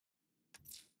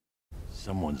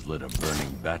Someone's lit a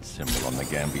burning bat symbol on the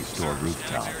Gambi store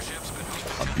rooftop.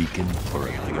 A beacon or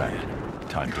a threat?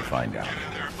 Time to find out.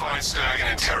 Find Stag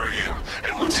and interrogate him.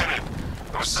 And Lieutenant,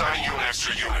 I'm assigning you an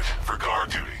extra unit for guard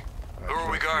duty. Who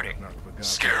are we guarding?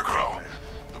 Scarecrow.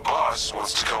 The boss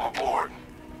wants to come aboard.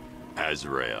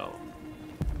 Azrael.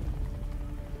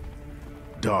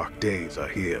 Dark days are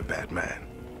here, Batman.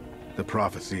 The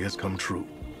prophecy has come true.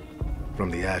 From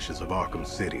the ashes of Arkham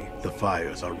City, the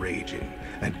fires are raging,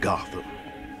 and Gotham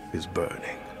is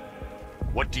burning.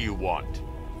 What do you want?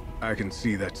 I can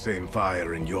see that same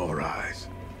fire in your eyes.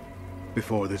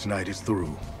 Before this night is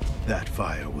through, that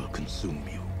fire will consume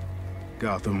you.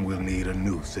 Gotham will need a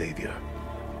new savior,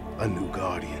 a new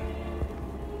guardian,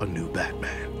 a new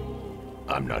Batman.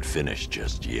 I'm not finished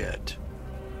just yet.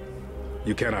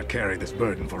 You cannot carry this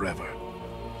burden forever.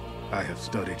 I have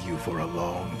studied you for a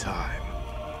long time.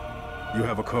 You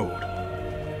have a code.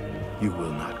 You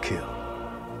will not kill.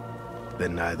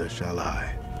 Then neither shall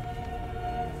I.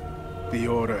 The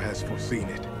Order has foreseen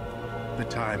it. The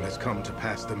time has come to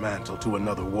pass the mantle to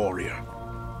another warrior.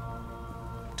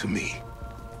 To me.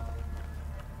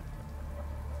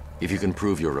 If you can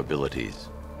prove your abilities,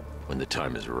 when the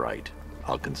time is right,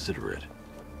 I'll consider it.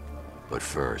 But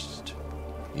first,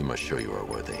 you must show you are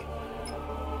worthy.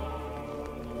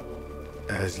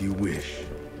 As you wish.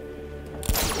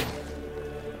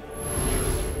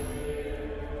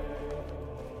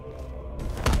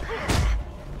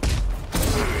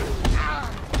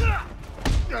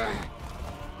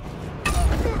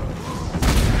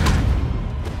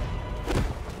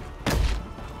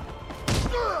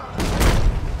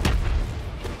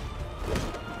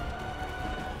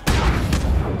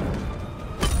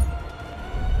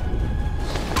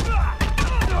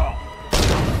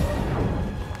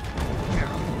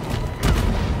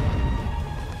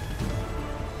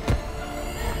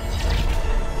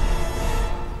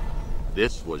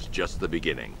 This was just the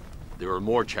beginning. There are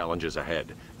more challenges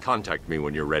ahead. Contact me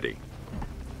when you're ready.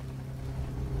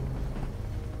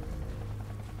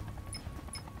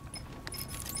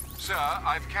 Sir,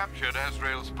 I've captured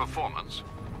Azrael's performance.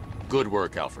 Good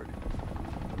work, Alfred.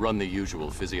 Run the usual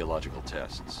physiological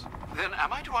tests. Then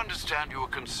am I to understand you are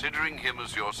considering him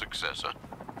as your successor?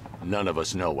 None of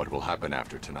us know what will happen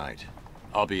after tonight.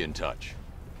 I'll be in touch.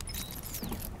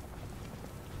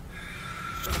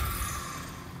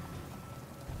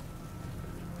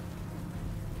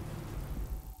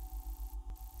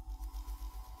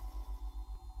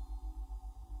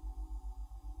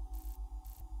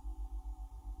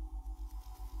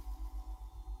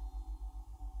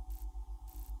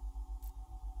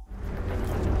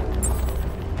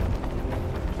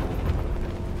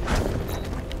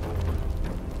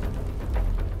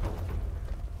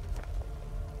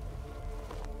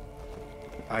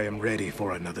 I am ready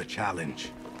for another challenge.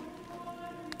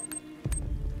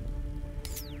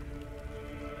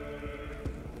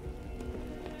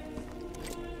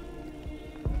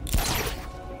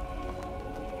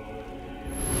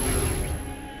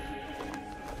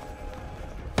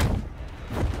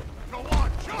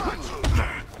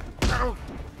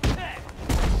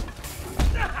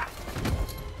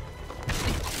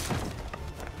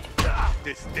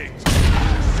 This thing's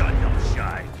the sun don't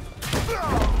shine.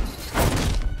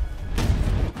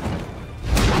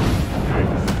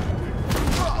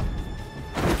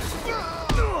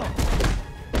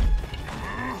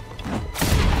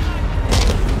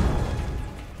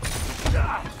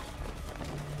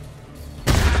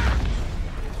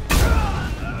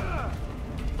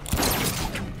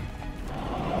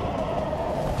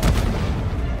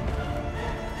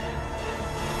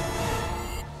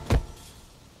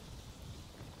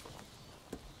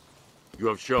 You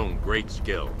have shown great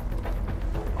skill.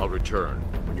 I'll return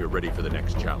when you're ready for the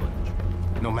next challenge.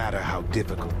 No matter how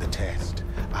difficult the test,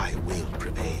 I will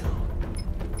prevail.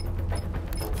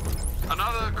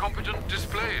 Another competent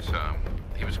display, sir.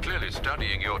 He was clearly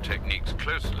studying your techniques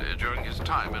closely during his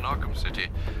time in Arkham City.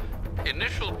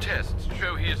 Initial tests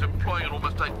show he is employing an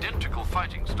almost identical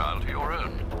fighting style to your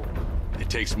own.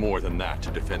 It takes more than that to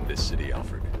defend this city,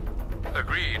 Alfred.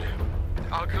 Agreed.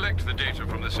 I'll collect the data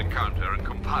from this encounter and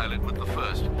compile it with the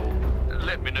first.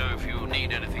 Let me know if you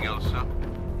need anything else, sir.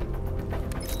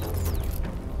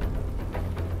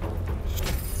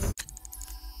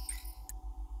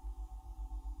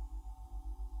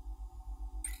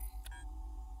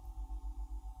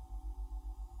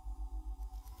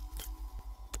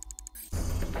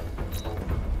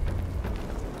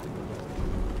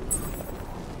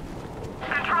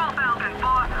 Control Falcon 4,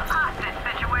 hostage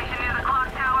situation near the clock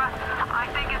tower. I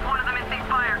think it's one of the missing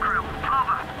fire crew.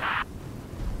 Over.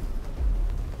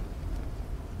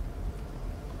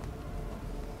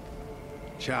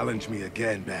 Challenge me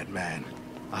again, Batman.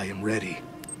 I am ready.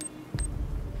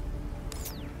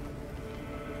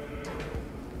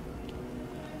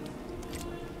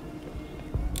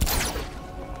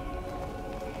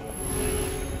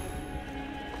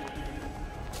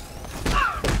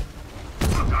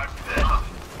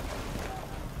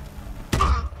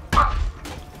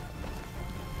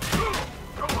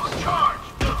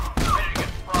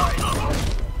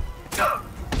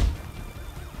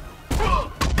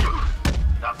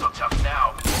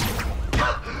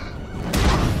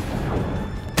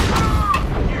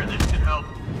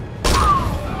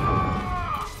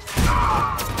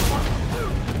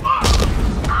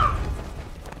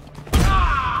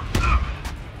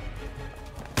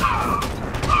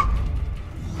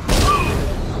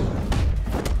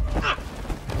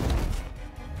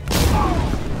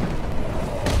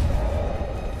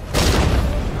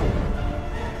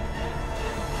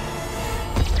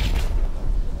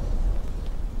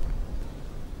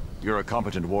 You're a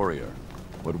competent warrior,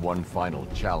 but one final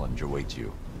challenge awaits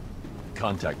you.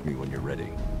 Contact me when you're ready.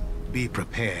 Be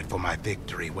prepared for my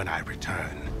victory when I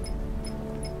return.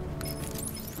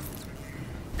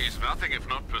 He's nothing if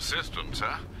not persistent,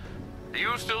 sir.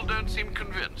 You still don't seem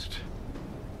convinced.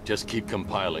 Just keep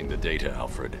compiling the data,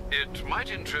 Alfred. It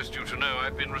might interest you to know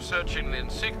I've been researching the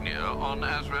insignia on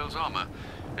Azrael's armor,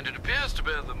 and it appears to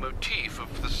bear the motif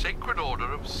of the Sacred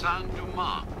Order of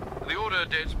Saint-Dumas. The order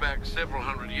dates back several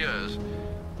hundred years.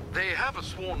 They have a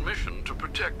sworn mission to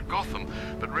protect Gotham,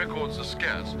 but records are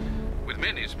scarce, with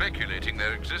many speculating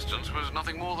their existence was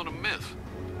nothing more than a myth.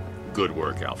 Good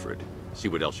work, Alfred. See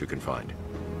what else you can find.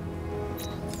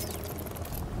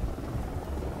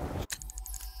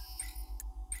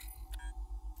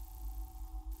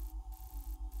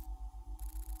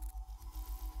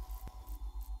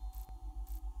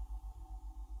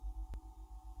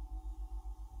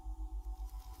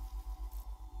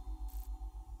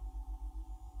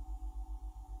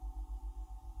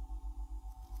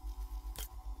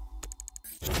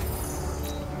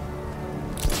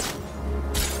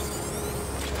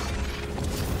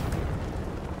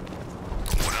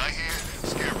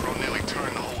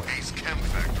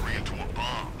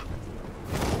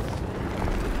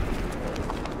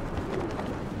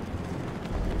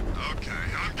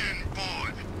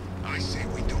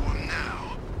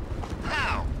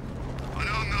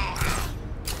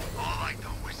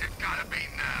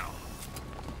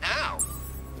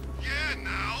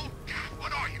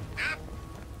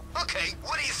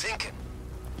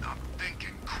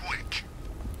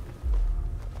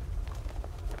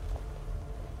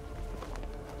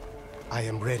 I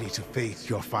am ready to face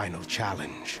your final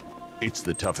challenge. It's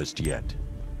the toughest yet.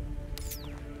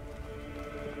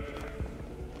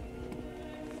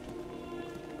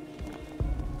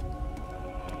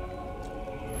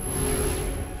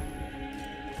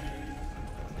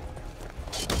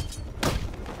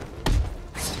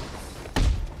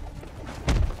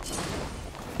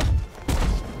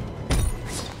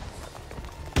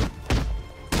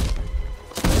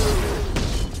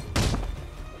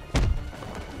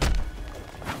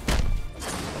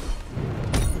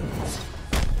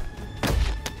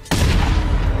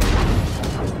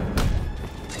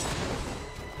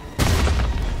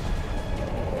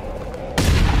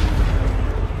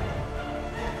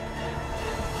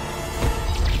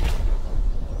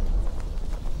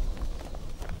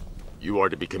 You are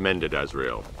to be commended,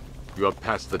 Azrael. You have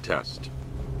passed the test.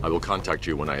 I will contact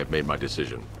you when I have made my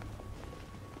decision.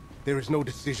 There is no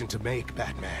decision to make,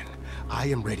 Batman. I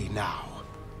am ready now.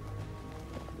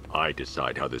 I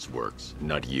decide how this works,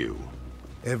 not you.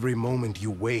 Every moment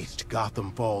you waste,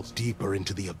 Gotham falls deeper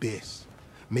into the abyss.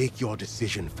 Make your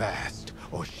decision fast,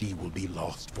 or she will be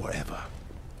lost forever.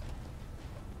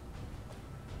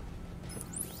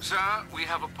 Sir, we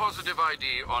have a positive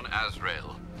ID on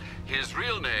Azrael. His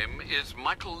real name is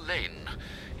Michael Lane.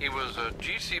 He was a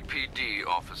GCPD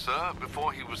officer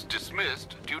before he was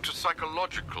dismissed due to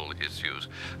psychological issues.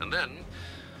 And then,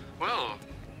 well,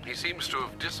 he seems to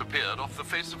have disappeared off the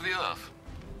face of the earth.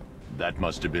 That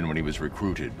must have been when he was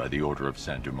recruited by the Order of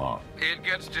Saint-Dumas. It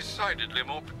gets decidedly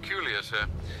more peculiar, sir.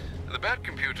 The Bat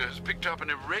computer has picked up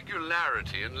an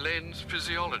irregularity in Lane's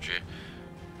physiology.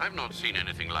 I've not seen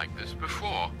anything like this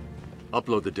before.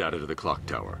 Upload the data to the clock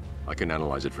tower. I can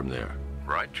analyze it from there.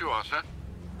 Right you are, sir.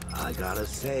 I gotta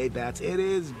say, Bats, it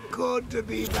is good to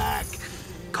be back.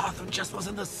 Gotham just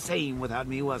wasn't the same without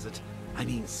me, was it? I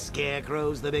mean,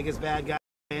 Scarecrow's the biggest bad guy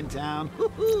in town.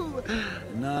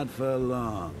 Not for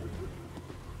long.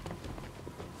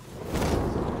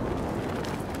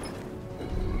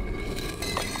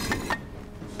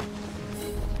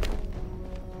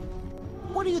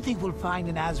 what do you think we'll find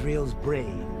in Azrael's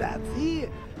brain, Batsy?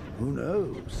 Who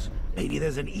knows? Maybe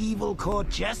there's an evil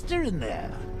court jester in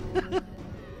there.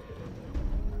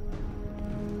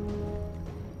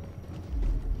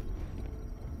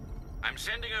 I'm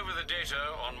sending over the data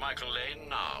on Michael Lane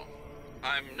now.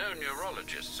 I'm no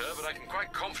neurologist, sir, but I can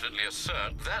quite confidently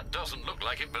assert that doesn't look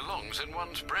like it belongs in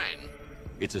one's brain.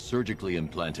 It's a surgically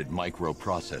implanted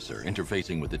microprocessor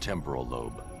interfacing with the temporal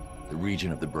lobe, the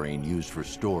region of the brain used for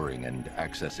storing and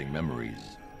accessing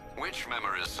memories. Which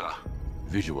memories, sir?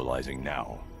 Visualizing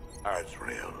now.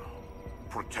 Azrael,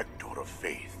 protector of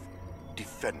faith,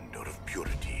 defender of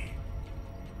purity.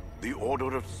 The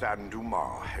Order of San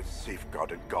Dumas has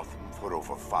safeguarded Gotham for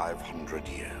over 500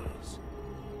 years.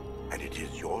 And it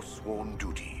is your sworn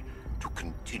duty to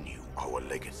continue our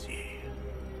legacy.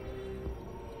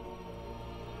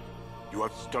 You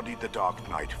have studied the Dark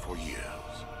Knight for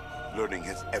years, learning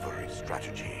his every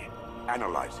strategy,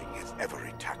 analyzing his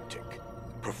every tactic,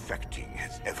 perfecting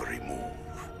his every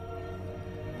move.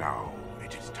 Now,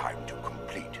 it is time to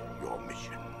complete your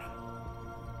mission.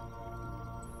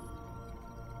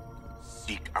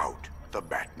 Seek out the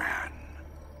Batman.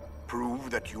 Prove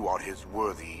that you are his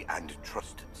worthy and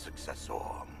trusted successor.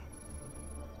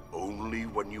 Only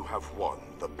when you have won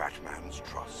the Batman's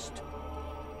trust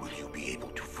will you be able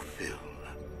to fulfill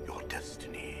your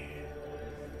destiny.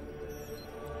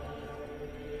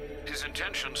 His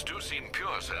intentions do seem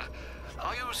pure, sir.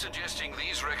 Are you suggesting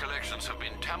these recollections have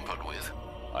been tampered with?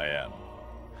 I am.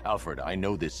 Alfred, I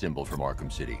know this symbol from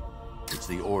Arkham City. It's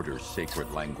the Order's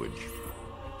sacred language.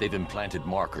 They've implanted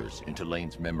markers into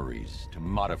Lane's memories to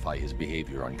modify his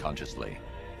behavior unconsciously.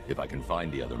 If I can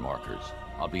find the other markers,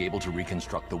 I'll be able to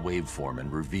reconstruct the waveform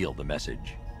and reveal the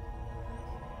message.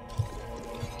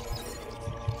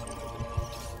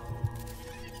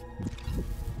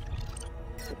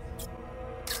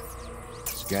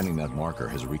 Scanning that marker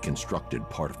has reconstructed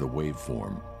part of the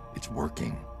waveform. It's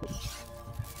working.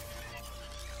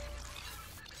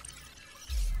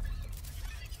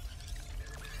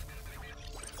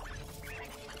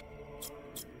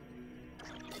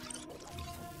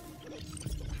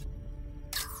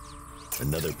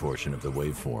 Another portion of the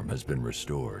waveform has been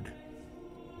restored.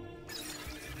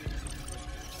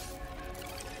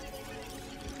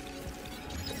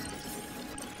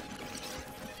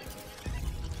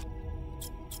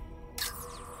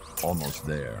 Almost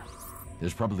there.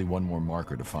 There's probably one more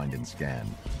marker to find and scan.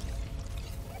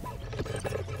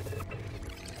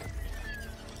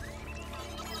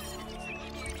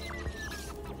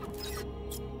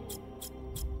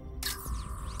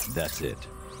 That's it.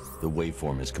 The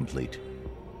waveform is complete.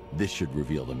 This should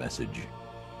reveal the message.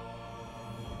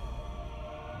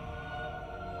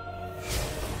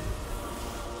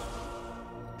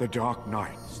 The Dark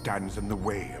Knight stands in the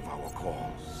way of our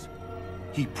cause.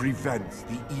 He prevents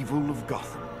the evil of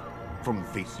Gotham from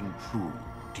facing true,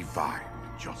 divine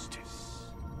justice.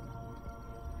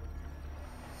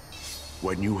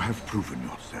 When you have proven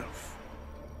yourself,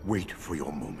 wait for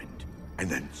your moment, and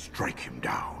then strike him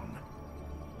down.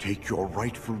 Take your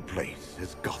rightful place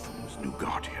as Gotham's new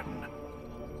guardian.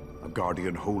 A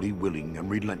guardian wholly willing and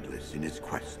relentless in his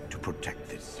quest to protect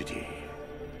this city.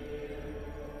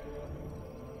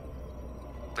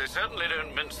 They certainly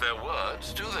don't mince their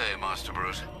words, do they, Master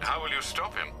Bruce? How will you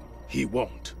stop him? He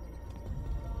won't.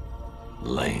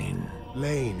 Lane.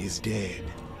 Lane is dead.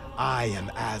 I am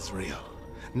Azrael,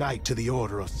 Knight to the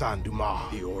Order of San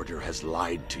Dumas. The Order has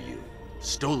lied to you,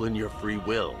 stolen your free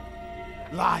will.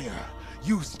 Liar!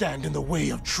 You stand in the way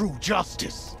of true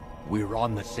justice. We're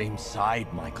on the same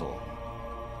side, Michael.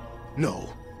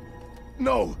 No.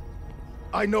 No!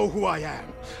 I know who I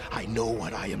am. I know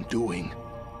what I am doing.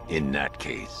 In that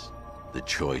case, the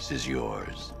choice is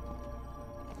yours.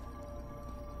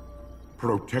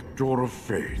 Protector of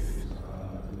faith,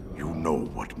 you know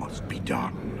what must be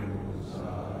done.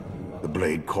 The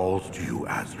blade calls to you,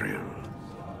 Azrael.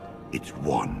 Its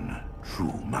one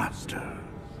true master.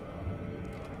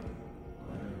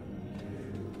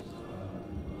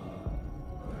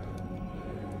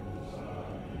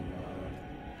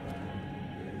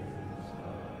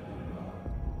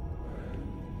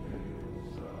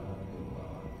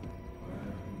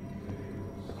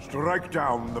 Strike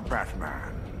down the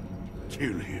Batman.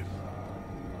 Kill him.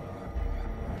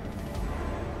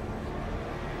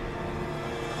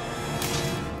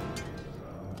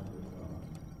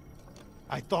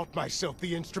 I thought myself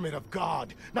the instrument of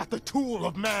God, not the tool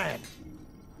of man.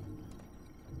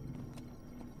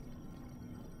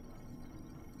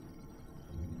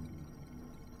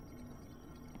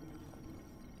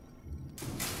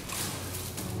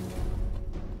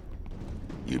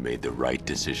 You made the right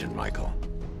decision, Michael.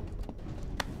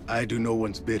 I do no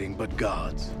one's bidding but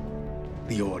God's.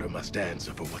 The Order must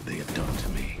answer for what they have done to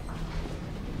me.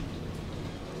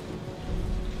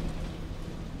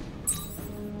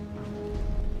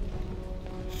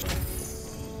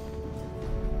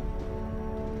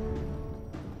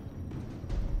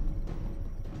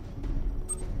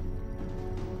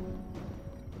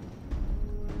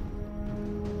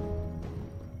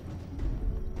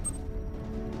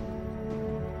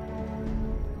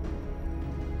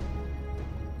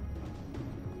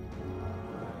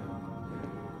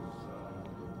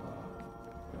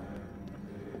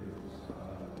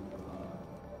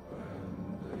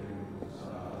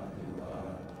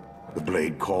 The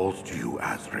blade calls to you,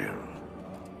 Azrael.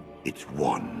 Its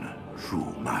one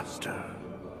true master.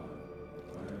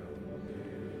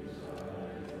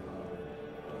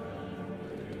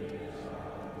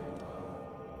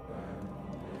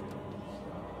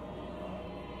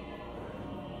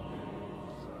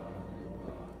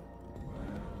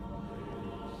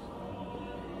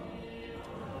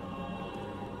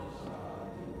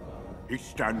 He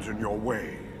stands in your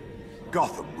way.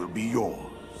 Gotham will be yours.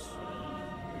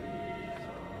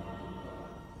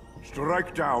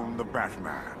 Strike down the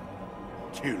Batman.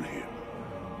 Kill him.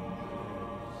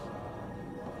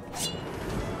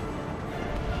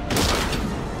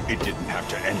 It didn't have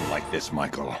to end like this,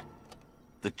 Michael.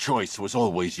 The choice was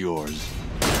always yours.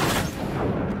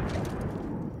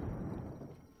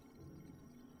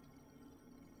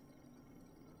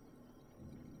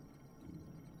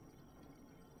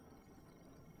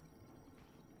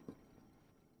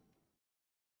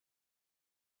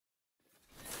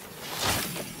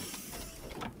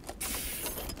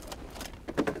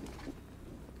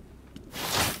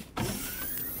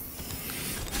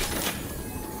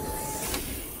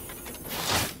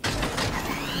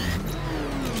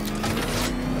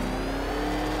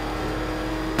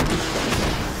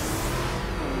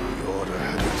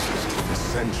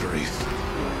 Centuries.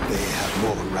 They have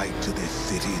more right to this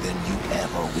city than you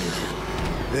ever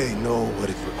will. They know what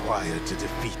is required to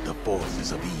defeat the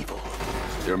forces of evil.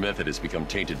 Their method has become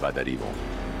tainted by that evil.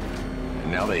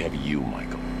 And now they have you,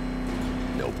 Michael.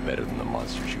 No better than the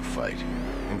monsters you fight.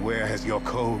 And where has your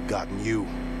code gotten you?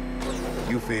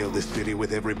 You fail this city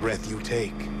with every breath you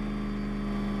take.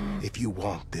 If you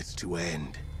want this to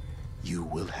end, you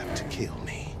will have to kill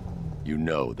me. You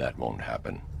know that won't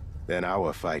happen. Then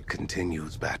our fight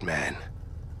continues, Batman.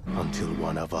 Until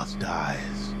one of us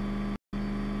dies.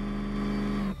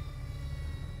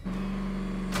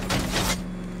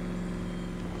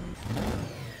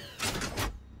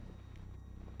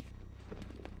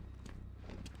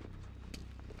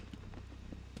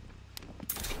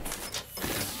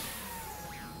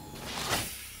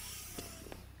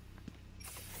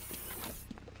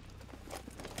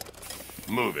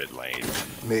 Move it, Lane.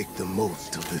 Make the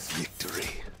most of this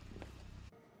victory.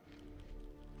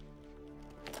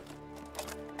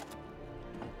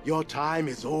 Your time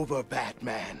is over,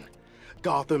 Batman.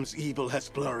 Gotham's evil has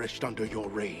flourished under your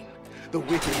reign. The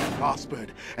wicked have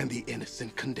prospered, and the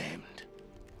innocent condemned.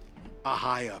 A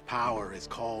higher power is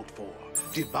called for.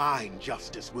 Divine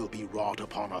justice will be wrought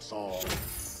upon us all.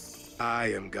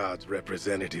 I am God's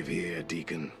representative here,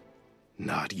 Deacon.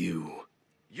 Not you.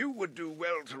 You would do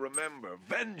well to remember,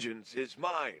 vengeance is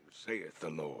mine, saith the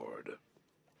Lord.